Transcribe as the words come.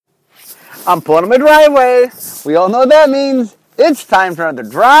I'm pulling in my driveway. We all know what that means. It's time for another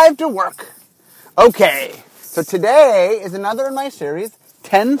drive to work. Okay, so today is another in my series,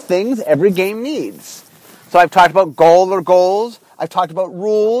 10 Things Every Game Needs. So I've talked about goals. I've talked about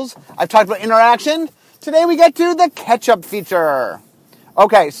rules. I've talked about interaction. Today we get to the catch-up feature.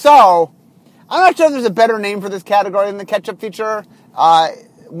 Okay, so I'm not sure if there's a better name for this category than the catch-up feature.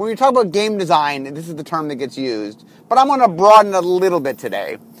 When we talk about game design, this is the term that gets used. But I'm going to broaden it a little bit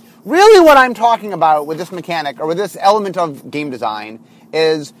today. Really what I'm talking about with this mechanic, or with this element of game design,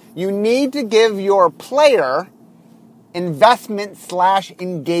 is you need to give your player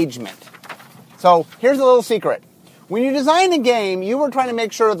investment/engagement. So here's a little secret. When you design a game, you were trying to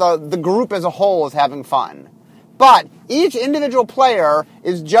make sure the group as a whole is having fun. But each individual player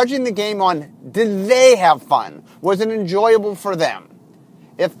is judging the game on, did they have fun? Was it enjoyable for them?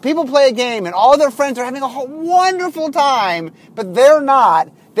 If people play a game and all their friends are having a wonderful time, but they're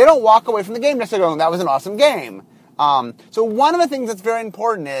not, they don't walk away from the game necessarily going, that was an awesome game. So one of the things that's very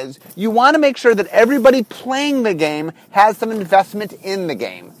important is you want to make sure that everybody playing the game has some investment in the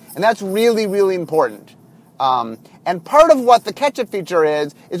game. And that's really, really important. And part of what the catch-up feature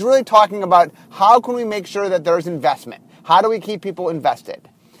is really talking about how can we make sure that there's investment? How do we keep people invested?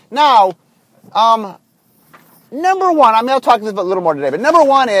 Now, number one, I'll talk about this a little more today, but number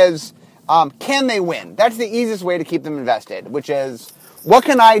one is, can they win? That's the easiest way to keep them invested, which is, what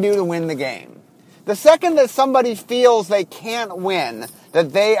can I do to win the game? The second that somebody feels they can't win,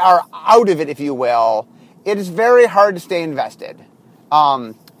 that they are out of it, if you will, it is very hard to stay invested.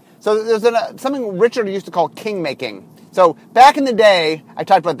 So there's something Richard used to call king-making. So back in the day, I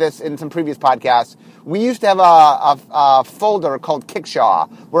talked about this in some previous podcasts, we used to have a folder called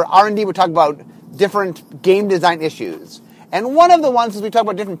Kickshaw, where R&D would talk about different game design issues. And one of the ones is we talk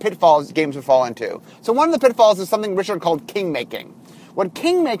about different pitfalls games would fall into. So one of the pitfalls is something Richard called king-making. What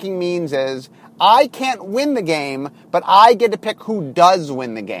king-making means is, I can't win the game, but I get to pick who does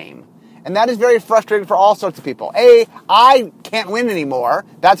win the game. And that is very frustrating for all sorts of people. I can't win anymore.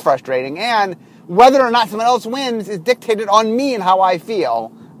 That's frustrating. And whether or not someone else wins is dictated on me and how I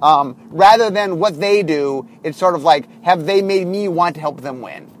feel. Rather than what they do, it's sort of like, have they made me want to help them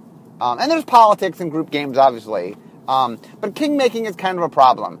win? And there's politics in group games, obviously. But king-making is kind of a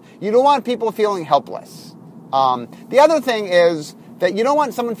problem. You don't want people feeling helpless. The other thing is that you don't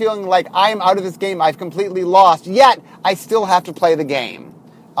want someone feeling like, I am out of this game, I've completely lost, yet I still have to play the game.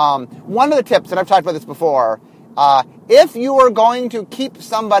 One of the tips, and I've talked about this before, if you are going to keep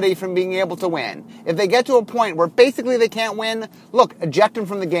somebody from being able to win, if they get to a point where basically they can't win, look, eject them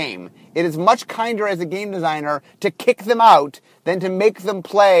from the game. It is much kinder as a game designer to kick them out than to make them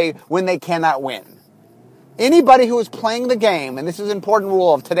play when they cannot win. Anybody who is playing the game, and this is an important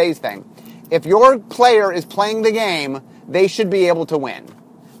rule of today's thing, if your player is playing the game, they should be able to win.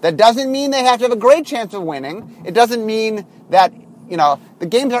 That doesn't mean they have to have a great chance of winning. It doesn't mean that, the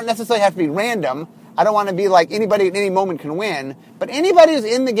games don't necessarily have to be random. I don't want to be like anybody at any moment can win, but anybody who's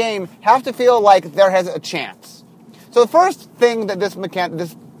in the game have to feel like there has a chance. So the first thing that this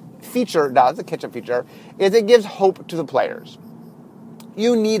feature does, the catch-up feature, is it gives hope to the players.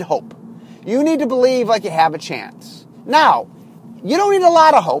 You need hope. You need to believe like you have a chance. Now, you don't need a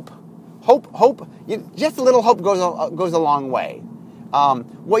lot of hope. Just a little hope goes a long way.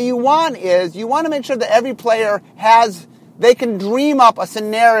 What you want is, you want to make sure that every player they can dream up a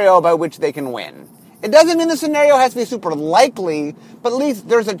scenario by which they can win. It doesn't mean the scenario has to be super likely, but at least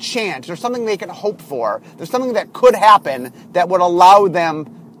there's a chance. There's something they can hope for. There's something that could happen that would allow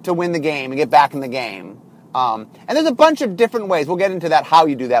them to win the game and get back in the game. And there's a bunch of different ways. We'll get into that, how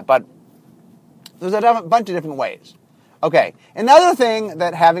you do that, but there's a bunch of different ways. Okay, another thing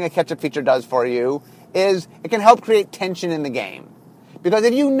that having a catch-up feature does for you is it can help create tension in the game. Because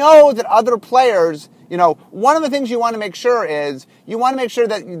if you know that other players, one of the things you want to make sure is, you want to make sure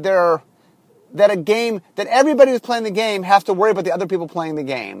that that everybody who's playing the game has to worry about the other people playing the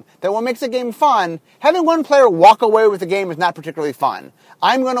game. That what makes a game fun, having one player walk away with the game is not particularly fun.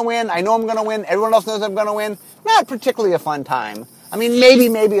 I'm going to win, I know I'm going to win, everyone else knows I'm going to win. Not particularly a fun time. I mean,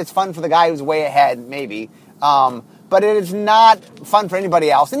 maybe it's fun for the guy who's way ahead, maybe. But it is not fun for anybody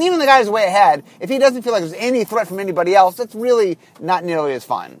else. And even the guy who's way ahead, if he doesn't feel like there's any threat from anybody else, it's really not nearly as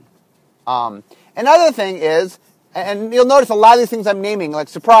fun. Another thing is, and you'll notice a lot of these things I'm naming, like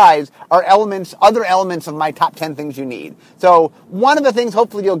surprise, are other elements of my top 10 things you need. So one of the things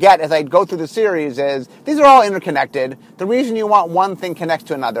hopefully you'll get as I go through the series is, these are all interconnected. The reason you want one thing connects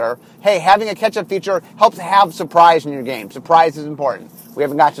to another. Hey, having a catch-up feature helps have surprise in your game. Surprise is important. We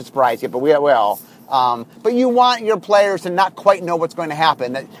haven't got to surprise yet, but we will. But you want your players to not quite know what's going to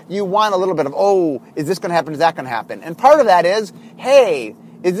happen. That you want a little bit of, is this going to happen? Is that going to happen? And part of that is, hey,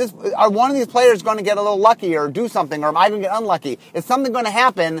 Are one of these players going to get a little lucky or do something, or am I going to get unlucky? Is something going to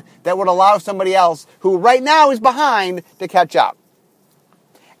happen that would allow somebody else who right now is behind to catch up?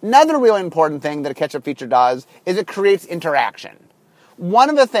 Another really important thing that a catch-up feature does is it creates interaction. One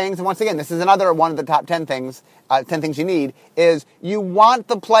of the things, and once again, this is another one of the top 10 things, 10 things you need, is you want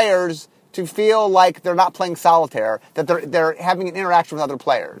the players to feel like they're not playing solitaire, that they're having an interaction with other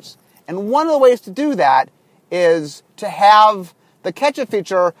players. And one of the ways to do that is to have the catch-up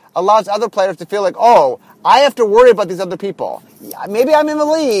feature allows other players to feel like, oh, I have to worry about these other people. Maybe I'm in the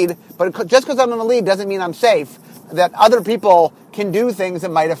lead, but just because I'm in the lead doesn't mean I'm safe, that other people can do things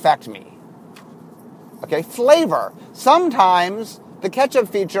that might affect me. Okay, flavor. Sometimes the catch-up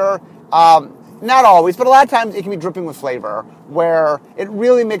feature, not always, but a lot of times it can be dripping with flavor, where it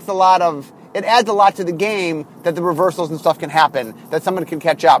really makes it adds a lot to the game that the reversals and stuff can happen, that someone can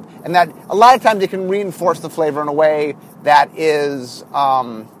catch up, and that a lot of times it can reinforce the flavor in a way that is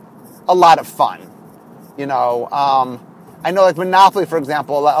a lot of fun. I know like Monopoly, for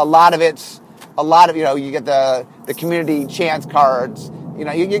example, a lot of you get the community chance cards, you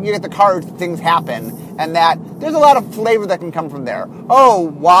get the cards, things happen, and that there's a lot of flavor that can come from there. Oh,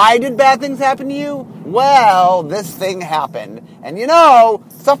 why did bad things happen to you? Well, this thing happened. And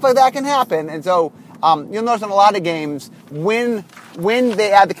stuff like that can happen. And so you'll notice in a lot of games, when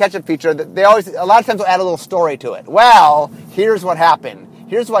they add the catch-up feature, a lot of times they'll add a little story to it. Well, here's what happened.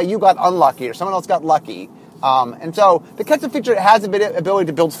 Here's why you got unlucky or someone else got lucky. And so the catch-up feature has a bit of ability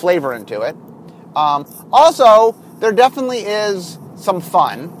to build flavor into it. Also, there definitely is some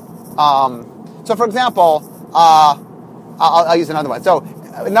fun. So, for example, I'll use another one. So,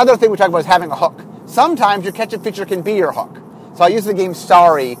 another thing we talk about is having a hook. Sometimes your catch-up feature can be your hook. So, I use the game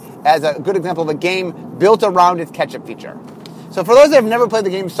Sorry as a good example of a game built around its catch-up feature. So, for those that have never played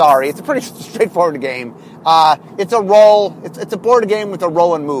the game Sorry, it's a pretty straightforward game. It's a board game with a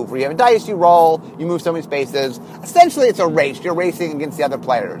roll and move, where you have a dice, you roll, you move so many spaces. Essentially, it's a race. You're racing against the other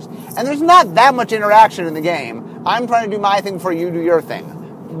players. And there's not that much interaction in the game. I'm trying to do my thing for you, do your thing.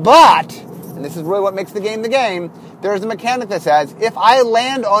 But, and this is really what makes the game, there's a mechanic that says, if I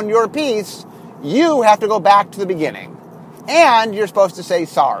land on your piece, you have to go back to the beginning. And you're supposed to say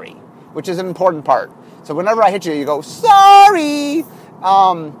sorry, which is an important part. So whenever I hit you, you go, sorry!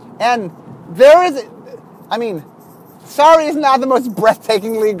 And there is... Sorry is not the most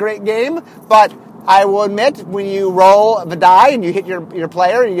breathtakingly great game, but I will admit, when you roll the die and you hit your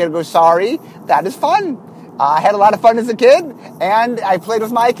player and you get to go sorry, that is fun. I had a lot of fun as a kid, and I played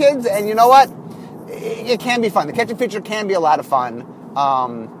with my kids, and you know what? It can be fun. The catch-up feature can be a lot of fun,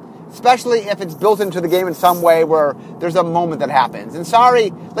 especially if it's built into the game in some way where there's a moment that happens. And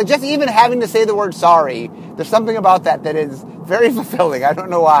sorry, like just even having to say the word sorry, there's something about that is very fulfilling. I don't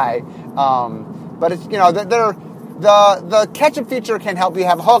know why. But it's, the catch-up feature can help you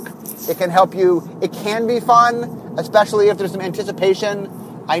have a hook. It can help you. It can be fun, especially if there's some anticipation.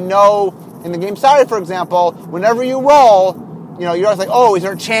 I know in the game Sorry, for example, whenever you roll, you're always like, oh, is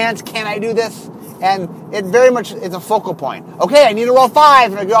there a chance? Can I do this? And it very much is a focal point. Okay, I need to roll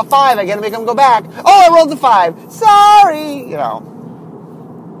 5. And I roll 5, I got to make them go back. Oh, I rolled the 5. Sorry!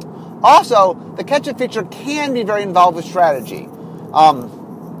 Also, the catch-up feature can be very involved with strategy.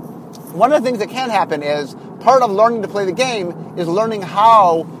 One of the things that can happen is part of learning to play the game is learning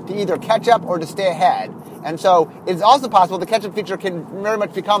how to either catch up or to stay ahead. And so it's also possible the catch-up feature can very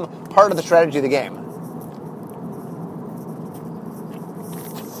much become part of the strategy of the game.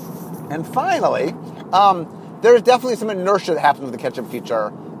 And finally, there's definitely some inertia that happens with the catch-up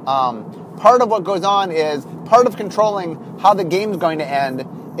feature. Part of what goes on is, part of controlling how the game's going to end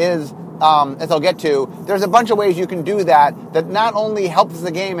is, as I'll get to, there's a bunch of ways you can do that not only helps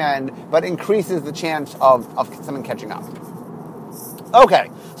the game end, but increases the chance of someone catching up. Okay,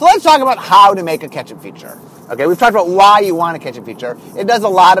 so let's talk about how to make a catch-up feature. Okay, we've talked about why you want a catch-up feature. It does a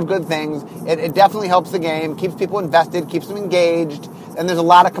lot of good things. It definitely helps the game, keeps people invested, keeps them engaged, and there's a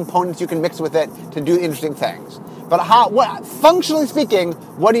lot of components you can mix with it to do interesting things. But functionally speaking,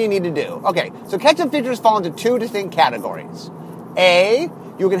 what do you need to do? Okay, so catch-up features fall into two distinct categories. A,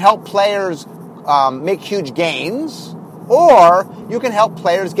 you can help players make huge gains, or you can help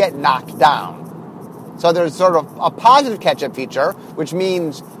players get knocked down. So there's sort of a positive catch-up feature, which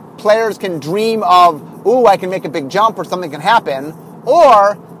means players can dream of, ooh, I can make a big jump or something can happen.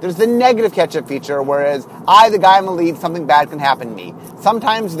 Or there's the negative catch-up feature, whereas the guy in the lead, something bad can happen to me.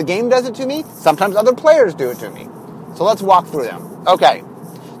 Sometimes the game does it to me. Sometimes other players do it to me. So let's walk through them. Okay,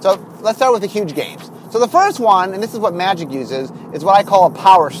 so let's start with the huge gains. So the first one, and this is what Magic uses, is what I call a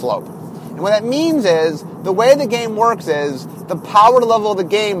power slope. And what that means is, the way the game works is, the power level of the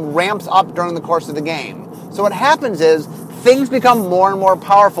game ramps up during the course of the game. So what happens is, things become more and more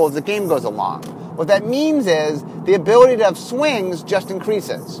powerful as the game goes along. What that means is the ability to have swings just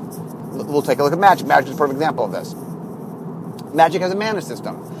increases. We'll take a look at Magic. Magic is a perfect example of this. Magic has a mana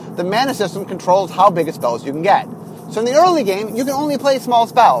system. The mana system controls how big a spells you can get. So in the early game, you can only play small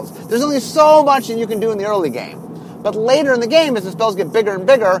spells. There's only so much that you can do in the early game. But later in the game, as the spells get bigger and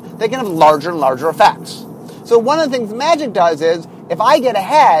bigger, they can have larger and larger effects. So one of the things Magic does is, if I get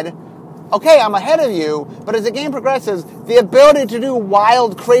ahead, okay, I'm ahead of you, but as the game progresses, the ability to do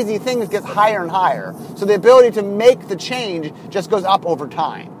wild, crazy things gets higher and higher. So the ability to make the change just goes up over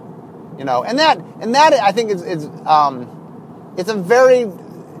time. And that I think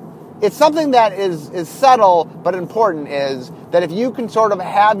it's something that is subtle but important, is that if you can sort of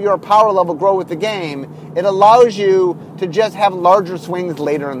have your power level grow with the game, it allows you to just have larger swings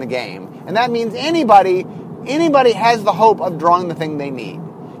later in the game. And that means anybody has the hope of drawing the thing they need.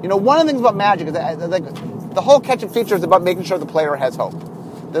 One of the things about Magic is that the whole catch-up feature is about making sure the player has hope.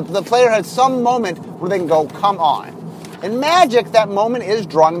 The player has some moment where they can go, come on. In Magic, that moment is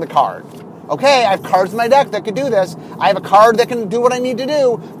drawing the card. Okay, I have cards in my deck that could do this. I have a card that can do what I need to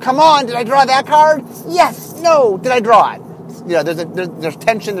do. Come on, did I draw that card? Yes, no, did I draw it? There's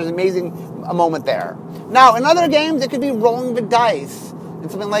tension, there's a moment there. Now, in other games, it could be rolling the dice in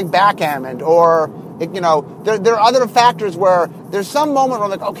something like backgammon, or there are other factors where there's some moment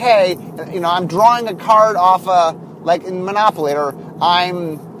where okay, I'm drawing a card off like in Monopoly, or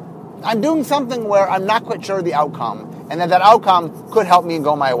I'm doing something where I'm not quite sure of the outcome, and that outcome could help me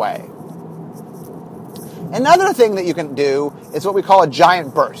go my way. Another thing that you can do is what we call a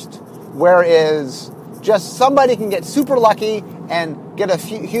giant burst, whereas just somebody can get super lucky and get a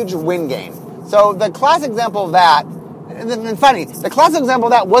huge win gain. So the classic example of that, and funny, the classic example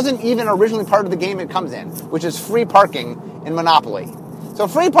of that wasn't even originally part of the game it comes in, which is free parking in Monopoly. So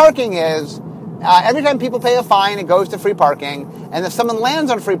free parking is, every time people pay a fine, it goes to free parking, and if someone lands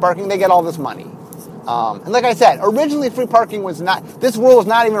on free parking, they get all this money. And like I said, originally free parking this rule was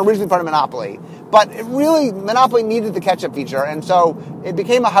not even originally part of Monopoly, but Monopoly needed the catch-up feature, and so it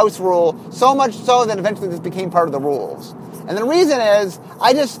became a house rule, so much so that eventually this became part of the rules. And the reason is,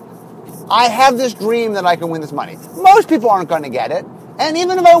 I have this dream that I can win this money. Most people aren't going to get it, and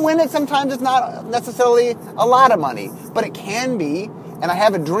even if I win it, sometimes it's not necessarily a lot of money, but it can be, and I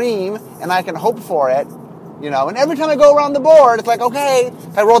have a dream, and I can hope for it, and every time I go around the board, it's like, okay,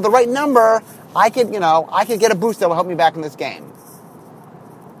 if I rolled the right number, I could get a boost that will help me back in this game.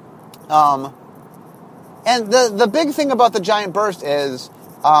 And the big thing about the giant burst is,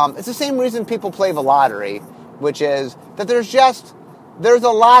 it's the same reason people play the lottery, which is that there's a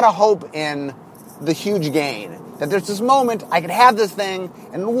lot of hope in the huge gain. That there's this moment, I could have this thing,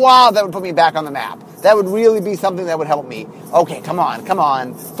 and wow, that would put me back on the map. That would really be something that would help me. Okay, come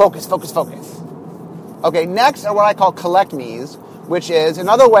on, focus. Okay, next are what I call collect me's, which is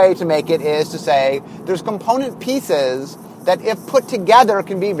another way to make it is to say there's component pieces that if put together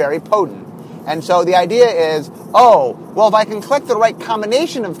can be very potent. And so the idea is, if I can collect the right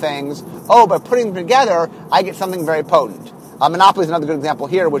combination of things, by putting them together, I get something very potent. Monopoly is another good example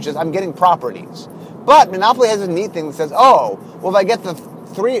here, which is I'm getting properties. But Monopoly has this neat thing that says, if I get the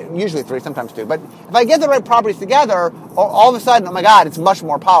usually three, sometimes two, but if I get the right properties together, all of a sudden, oh my God, it's much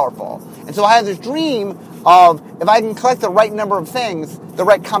more powerful. And so I have this dream of, if I can collect the right number of things, the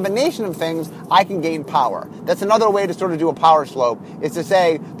right combination of things, I can gain power. That's another way to sort of do a power slope, is to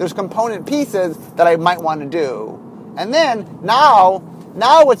say there's component pieces that I might want to do. And then, now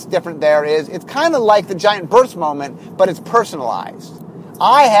what's different there is, it's kind of like the giant burst moment, but it's personalized.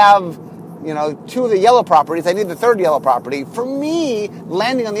 I have, two of the yellow properties. I need the third yellow property. For me,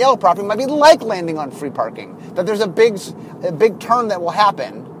 landing on the yellow property might be like landing on free parking. That there's a big turn that will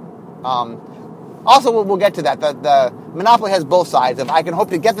happen. Also, we'll get to that. The Monopoly has both sides. If I can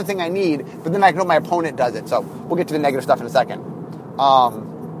hope to get the thing I need, but then I can hope my opponent does it. So we'll get to the negative stuff in a second.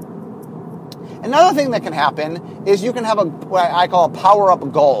 Another thing that can happen is you can have what I call a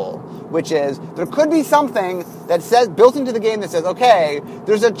power-up goal, which is there could be something that says, built into the game that says, okay,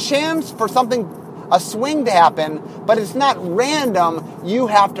 there's a chance for a swing to happen, but it's not random. You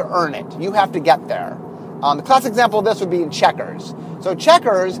have to earn it. You have to get there. The classic example of this would be in checkers. So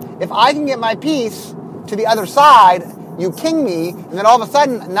checkers, if I can get my piece to the other side, you king me, and then all of a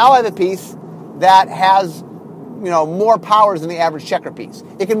sudden, now I have a piece that has, more powers than the average checker piece.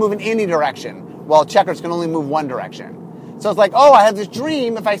 It can move in any direction, while checkers can only move one direction. So it's like, I have this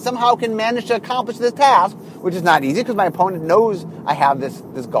dream, if I somehow can manage to accomplish this task, which is not easy because my opponent knows I have this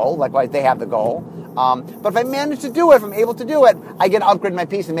goal, likewise they have the goal. But if I manage to do it, if I'm able to do it, I get to upgrade my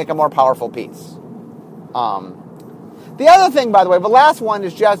piece and make a more powerful piece. The other thing, by the way, the last one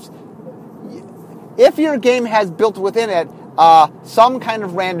is just, if your game has built within it some kind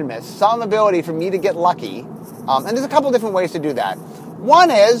of randomness, some ability for me to get lucky, and there's a couple different ways to do that.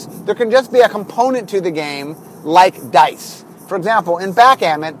 One is there can just be a component to the game like dice. For example, in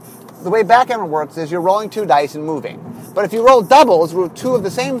backgammon, the way backgammon works is you're rolling 2 dice and moving. But if you roll doubles, roll 2 of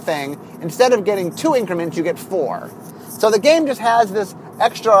the same thing, instead of getting 2 increments, you get 4. So the game just has this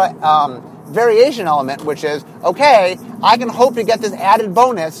extra variation element, which is, okay, I can hope to get this added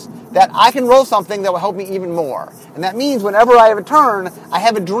bonus that I can roll something that will help me even more. And that means whenever I have a turn, I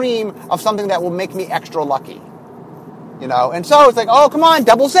have a dream of something that will make me extra lucky. And so it's like, oh, come on,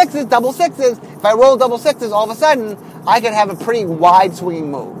 double sixes. If I roll double sixes, all of a sudden, I can have a pretty wide swinging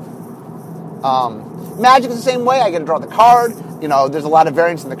move. Magic is the same way. I get to draw the card. There's a lot of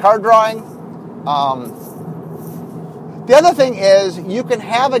variance in the card drawing. The other thing is you can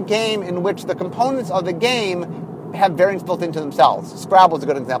have a game in which the components of the game have variance built into themselves. Scrabble is a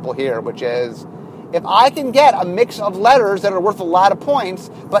good example here, which is if I can get a mix of letters that are worth a lot of points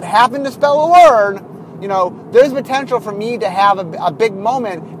but happen to spell a word, there's potential for me to have a big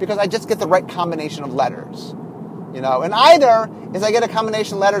moment because I just get the right combination of letters. And either is I get a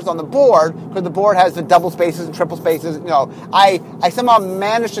combination of letters on the board, because the board has the double spaces and triple spaces. I somehow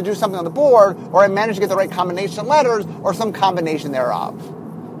manage to do something on the board, or I manage to get the right combination of letters, or some combination thereof.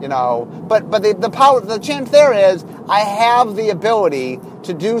 But the chance there is I have the ability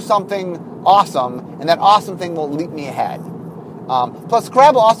to do something awesome, and that awesome thing will leap me ahead. Plus,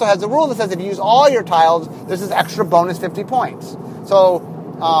 Scrabble also has a rule that says if you use all your tiles, there's this extra bonus 50 points. So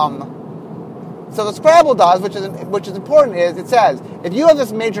the Scrabble does, which is important, is it says if you have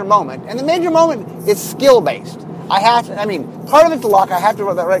this major moment, and the major moment is skill-based. Part of it's luck. I have to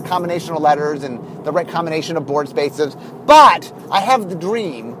write the right combination of letters and the right combination of board spaces. But I have the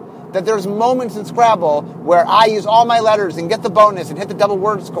dream that there's moments in Scrabble where I use all my letters and get the bonus and hit the double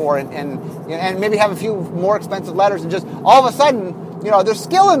word score and maybe have a few more expensive letters and just all of a sudden, there's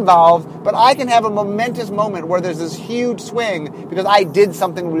skill involved, but I can have a momentous moment where there's this huge swing because I did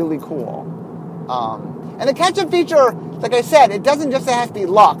something really cool. And the catch-up feature, like I said, it doesn't just have to be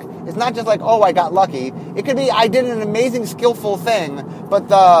luck. It's not just like, oh, I got lucky. It could be I did an amazing, skillful thing, but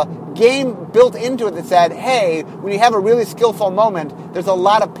the game built into it that said, hey, when you have a really skillful moment, there's a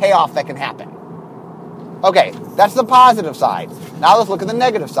lot of payoff that can happen. Okay, that's the positive side. Now let's look at the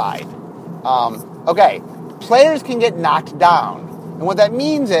negative side. Players can get knocked down. And what that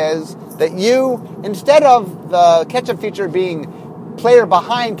means is that you, instead of the catch-up feature being player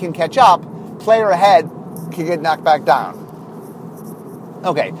behind can catch up, player ahead can get knocked back down.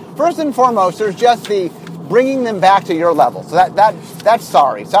 Okay, first and foremost, there's just the bringing them back to your level. So that's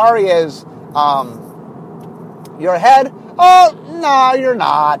sorry. Sorry is you're ahead. Oh, no, you're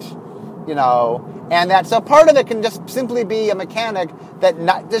not. And that's a part of it can just simply be a mechanic that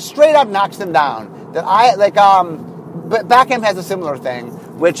just straight up knocks them down. But backgammon has a similar thing,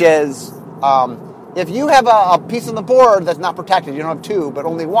 which is if you have a piece on the board that's not protected, you don't have 2, but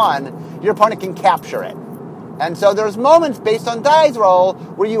only 1, your opponent can capture it. And so there's moments based on dice roll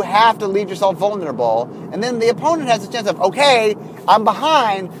where you have to leave yourself vulnerable. And then the opponent has a chance of, okay, I'm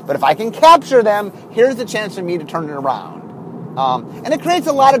behind, but if I can capture them, here's the chance for me to turn it around. And it creates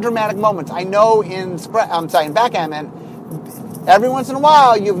a lot of dramatic moments. I know in backgammon, every once in a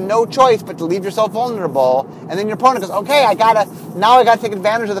while, you have no choice but to leave yourself vulnerable, and then your opponent goes, okay, I gotta take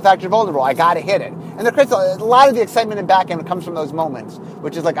advantage of the fact you're vulnerable. I gotta hit it. And there creates a lot of the excitement in backgammon comes from those moments,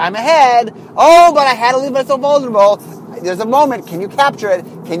 which is like, I'm ahead, oh, but I had to leave myself vulnerable. There's a moment, can you capture it?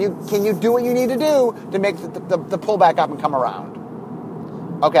 Can you do what you need to do to make the pull back up and come around?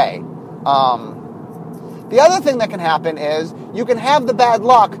 Okay. The other thing that can happen is you can have the bad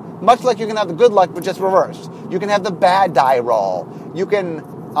luck, much like you can have the good luck, but just reversed. You can have the bad die roll. You can,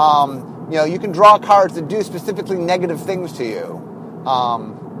 you can draw cards that do specifically negative things to you.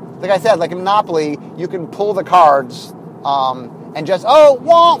 Like I said, like in Monopoly, you can pull the cards and just,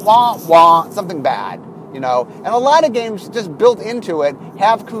 wah, something bad. And a lot of games just built into it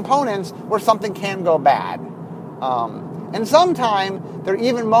have components where something can go bad. And sometimes there are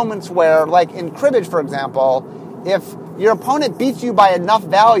even moments where, like in cribbage, for example, if your opponent beats you by enough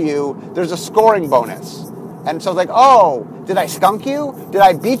value, there's a scoring bonus. And so it's like, oh, did I skunk you? Did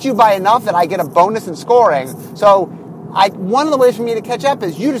I beat you by enough that I get a bonus in scoring? So one of the ways for me to catch up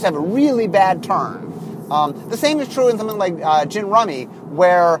is you just have a really bad turn. The same is true in something like Gin Rummy,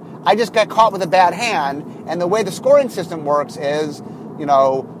 where I just got caught with a bad hand, and the way the scoring system works is,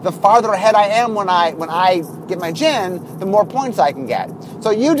 the farther ahead I am when I get my gin, the more points I can get. So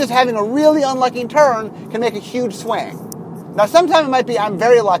you just having a really unlucky turn can make a huge swing. Now, sometimes it might be I'm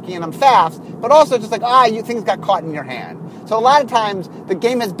very lucky and I'm fast, but also just like, things got caught in your hand. So a lot of times, the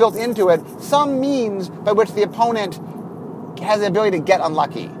game has built into it some means by which the opponent has the ability to get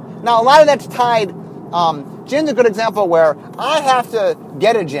unlucky. Now, a lot of that's tied. Gin's a good example where I have to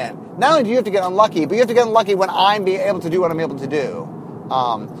get a gin. Not only do you have to get unlucky, but you have to get unlucky when I'm being able to do what I'm able to do.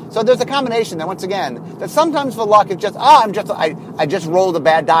 So there's a combination that, once again, that sometimes for luck it's just, I just rolled a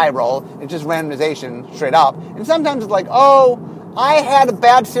bad die roll. It's just randomization straight up. And sometimes it's like, I had a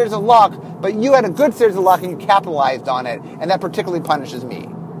bad series of luck, but you had a good series of luck and you capitalized on it, and that particularly punishes me.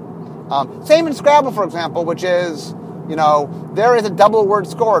 Same in Scrabble, for example, which is, there is a double word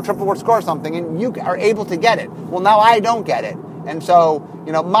score, or triple word score or something, and you are able to get it. Well, now I don't get it. And so,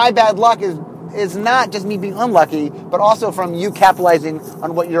 my bad luck is not just me being unlucky, but also from you capitalizing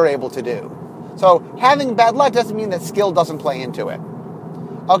on what you're able to do. So having bad luck doesn't mean that skill doesn't play into it.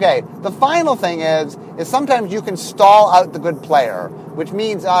 Okay, the final thing is sometimes you can stall out the good player, which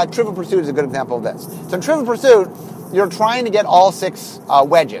means Trivial Pursuit is a good example of this. So in Trivial Pursuit, you're trying to get all 6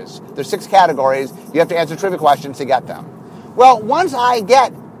 wedges. There's 6 categories. You have to answer trivia questions to get them. Well, once I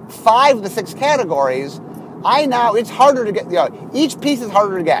get 5 of the 6 categories, it's harder to get, each piece is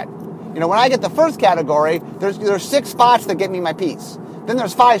harder to get. When I get the first category, there's 6 spots that get me my piece. Then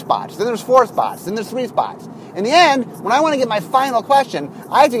there's 5 spots. Then there's 4 spots. Then there's 3 spots. In the end, when I want to get my final question,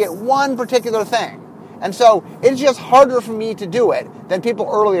 I have to get one particular thing. And so it's just harder for me to do it than people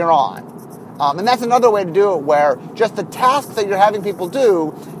earlier on. And that's another way to do it, where just the tasks that you're having people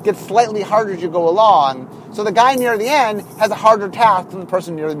do get slightly harder as you go along. So the guy near the end has a harder task than the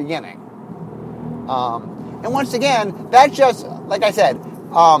person near the beginning. And once again, that's just, like I said,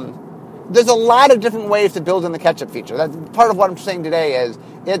 there's a lot of different ways to build in the catch-up feature. That's part of what I'm saying today is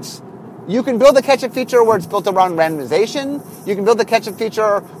you can build a catch-up feature where it's built around randomization. You can build a catch-up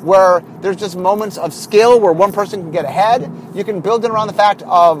feature where there's just moments of skill where one person can get ahead. You can build it around the fact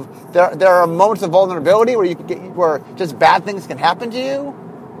of there are moments of vulnerability where just bad things can happen to you.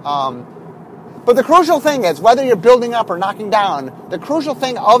 But the crucial thing is, whether you're building up or knocking down, the crucial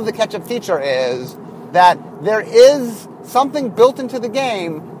thing of the catch-up feature is that there is something built into the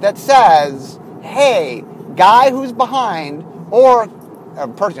game that says, hey, guy who's behind, or a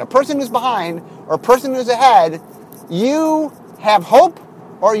person who's behind, or a person who's ahead, you have hope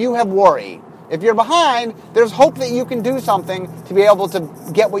or you have worry. If you're behind, there's hope that you can do something to be able to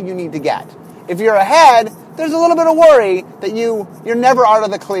get what you need to get. If you're ahead, there's a little bit of worry that you're never out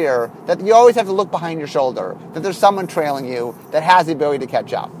of the clear, that you always have to look behind your shoulder, that there's someone trailing you that has the ability to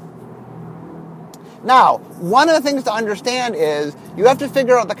catch up. Now, one of the things to understand is you have to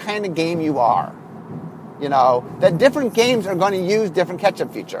figure out the kind of game you are. That different games are going to use different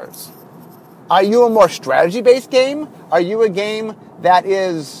catch-up features. Are you a more strategy-based game? Are you a game that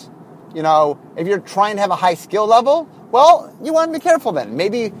is, if you're trying to have a high skill level, well, you want to be careful then.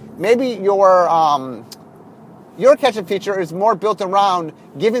 Maybe your catch-up feature is more built around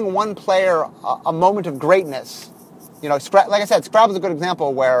giving one player a moment of greatness. Like I said, Scrabble's a good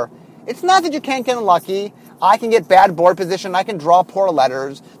example where it's not that you can't get unlucky. I can get bad board position. I can draw poor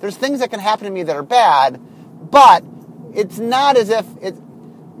letters. There's things that can happen to me that are bad, but it's not as if it's...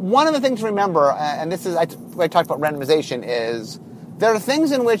 One of the things to remember, and this is, I talked about randomization, is there are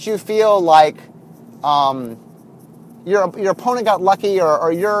things in which you feel like your opponent got lucky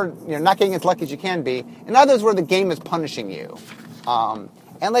or you're not getting as lucky as you can be, and others where the game is punishing you. And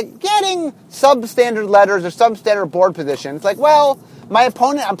like getting substandard letters or substandard board position, it's like, well, my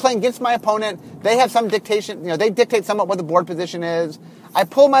opponent, I'm playing against my opponent, they have some dictation, they dictate somewhat what the board position is. I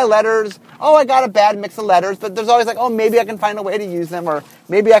pull my letters, I got a bad mix of letters, but there's always like, maybe I can find a way to use them, or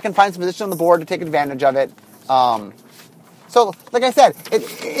maybe I can find some position on the board to take advantage of it. So, like I said,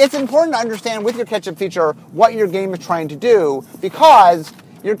 it's important to understand with your catch-up feature what your game is trying to do, because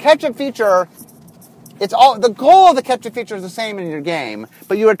your catch-up feature, the goal of the catch-up feature is the same in your game,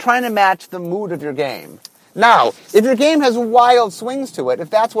 but you are trying to match the mood of your game. Now, if your game has wild swings to it, if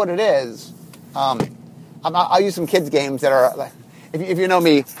that's what it is, I'll use some kids' games that are, if you know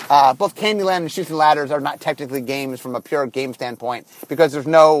me, both Candyland and Chutes and Ladders are not technically games from a pure game standpoint, because there's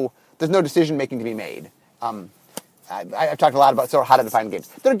no decision-making to be made. I've talked a lot about sort of how to define games.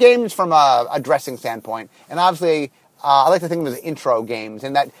 They're games from a dressing standpoint, and obviously I like to think of them as intro games,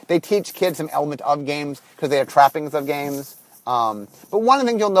 in that they teach kids some element of games because they are trappings of games. But one of the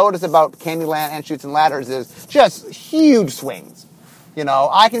things you'll notice about Candyland and Chutes and Ladders is just huge swings.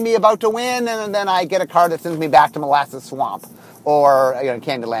 I can be about to win, and then I get a card that sends me back to Molasses Swamp, or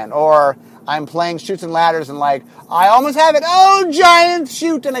Candyland, or I'm playing Chutes and Ladders, and like I almost have it. Oh, giant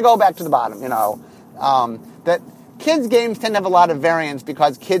shoot, and I go back to the bottom. kids' games tend to have a lot of variance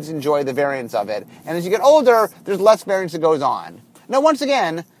because kids enjoy the variance of it. And as you get older, there's less variance that goes on. Now, once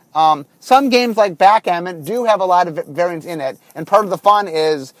again, some games like backgammon do have a lot of variance in it, and part of the fun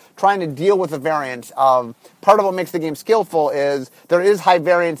is trying to deal with the variance. Part of what makes the game skillful is there is high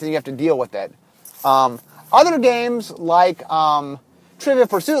variance and you have to deal with it. Other games like Trivia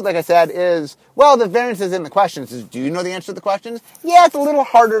Pursuit, like I said, is, well, the variance is in the questions. Do you know the answer to the questions? Yeah, it's a little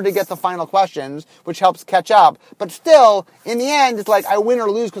harder to get the final questions, which helps catch up. But still, in the end, it's like I win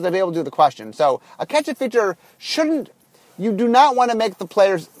or lose because I've been able to do the question. So a catch-up feature you do not want to make the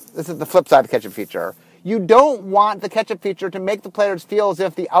players, this is the flip side of the catch-up feature, you don't want the catch-up feature to make the players feel as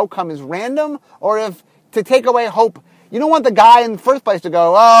if the outcome is random or if to take away hope. You don't want the guy in first place to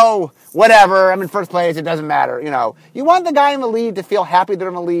go, oh, whatever, I'm in first place, it doesn't matter, You want the guy in the lead to feel happy they're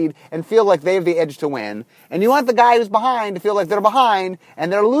in the lead and feel like they have the edge to win. And you want the guy who's behind to feel like they're behind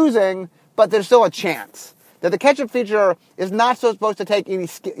and they're losing, but there's still a chance. That the catch-up feature is not so supposed to take any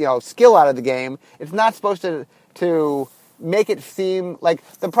skill out of the game. It's not supposed to make it seem like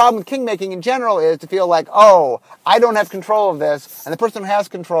the problem with kingmaking in general is to feel like, oh, I don't have control of this, and the person who has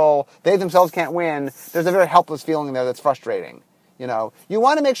control, they themselves can't win. There's a very helpless feeling there that's frustrating. You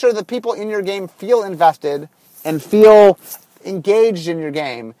want to make sure that people in your game feel invested and feel engaged in your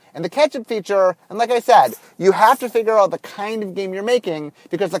game. And the catch-up feature, and like I said, you have to figure out the kind of game you're making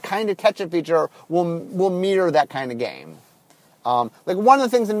because the kind of catch-up feature will mirror that kind of game. Like one of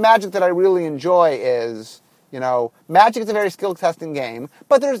the things in Magic that I really enjoy is, Magic is a very skill-testing game,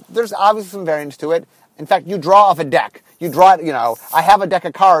 but there's obviously some variance to it. In fact, you draw off a deck. You draw it, I have a deck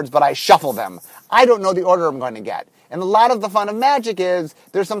of cards, but I shuffle them. I don't know the order I'm going to get. And a lot of the fun of Magic is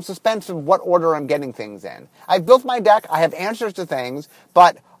there's some suspense of what order I'm getting things in. I've built my deck, I have answers to things,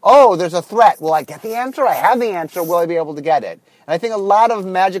 but, there's a threat. Will I get the answer? I have the answer. Will I be able to get it? And I think a lot of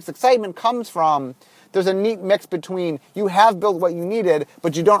Magic's excitement comes from there's a neat mix between you have built what you needed,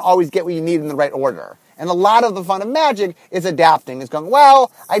 but you don't always get what you need in the right order. And a lot of the fun of Magic is adapting. It's going,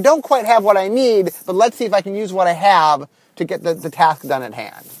 well, I don't quite have what I need, but let's see if I can use what I have to get the task done at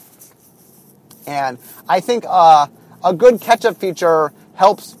hand. And I think a good catch-up feature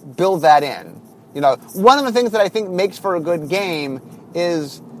helps build that in. One of the things that I think makes for a good game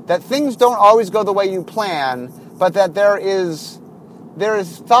is that things don't always go the way you plan, but that there is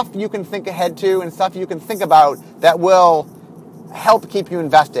stuff you can think ahead to and stuff you can think about that will help keep you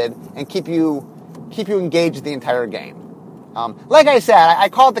invested and keep you engaged the entire game. Like I said, I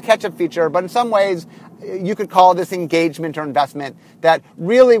call it the catch-up feature, but in some ways you could call this engagement or investment. That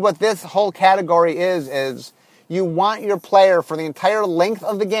really what this whole category is you want your player for the entire length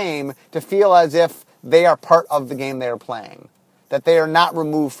of the game to feel as if they are part of the game they are playing, that they are not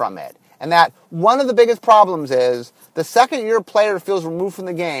removed from it. And that one of the biggest problems is the second your player feels removed from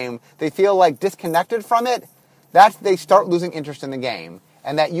the game, they feel like disconnected from it, they start losing interest in the game.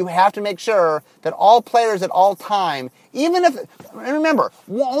 And that you have to make sure that all players at all time, even if, and remember,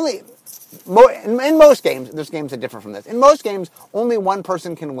 in most games, there's games that differ from this. In most games, only one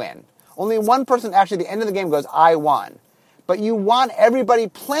person can win. Only one person actually at the end of the game goes, I won. But you want everybody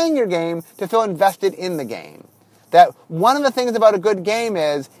playing your game to feel invested in the game. That one of the things about a good game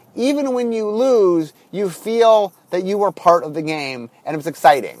is, even when you lose, you feel that you were part of the game, and it's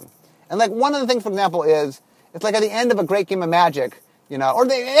exciting. And like one of the things, for example, is, it's like at the end of a great game of Magic, or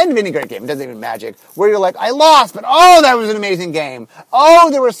the end of any great game, it doesn't even Magic, where you're like, I lost, but that was an amazing game.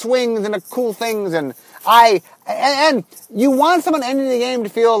 There were swings and cool things, and you want someone ending the game to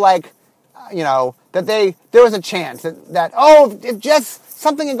feel like, that there was a chance that if just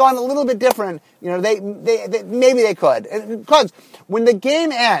something had gone a little bit different, they maybe they could. Because when the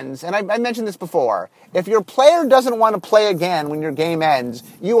game ends, and I mentioned this before, if your player doesn't want to play again when your game ends,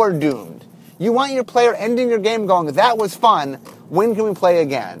 you are doomed. You want your player ending your game going, that was fun, when can we play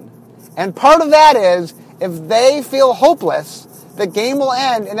again? And part of that is, if they feel hopeless, the game will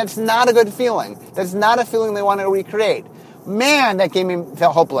end, and that's not a good feeling. That's not a feeling they want to recreate. Man, that game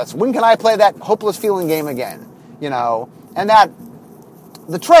felt hopeless. When can I play that hopeless feeling game again? And that,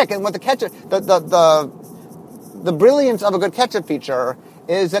 the trick, and what the catch-up, the brilliance of a good catch-up feature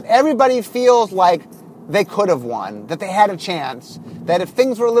is that everybody feels like they could have won, that they had a chance, that if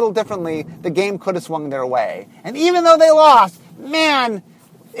things were a little differently, the game could have swung their way. And even though they lost, man,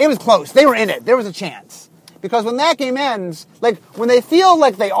 it was close. They were in it. There was a chance. Because when that game ends, like when they feel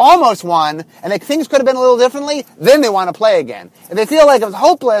like they almost won and like things could have been a little differently, then they want to play again. If they feel like it was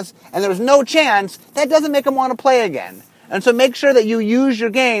hopeless and there was no chance, that doesn't make them want to play again. And so make sure that you use your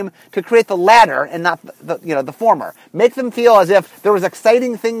game to create the latter and not the former. Make them feel as if there was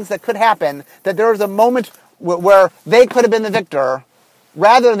exciting things that could happen, that there was a moment where they could have been the victor,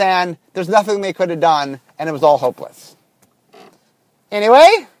 rather than there's nothing they could have done and it was all hopeless.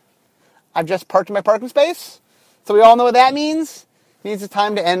 Anyway, I've just parked in my parking space. So we all know what that means. It means it's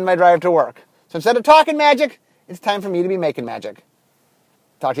time to end my drive to work. So instead of talking magic, it's time for me to be making magic.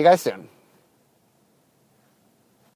 Talk to you guys soon.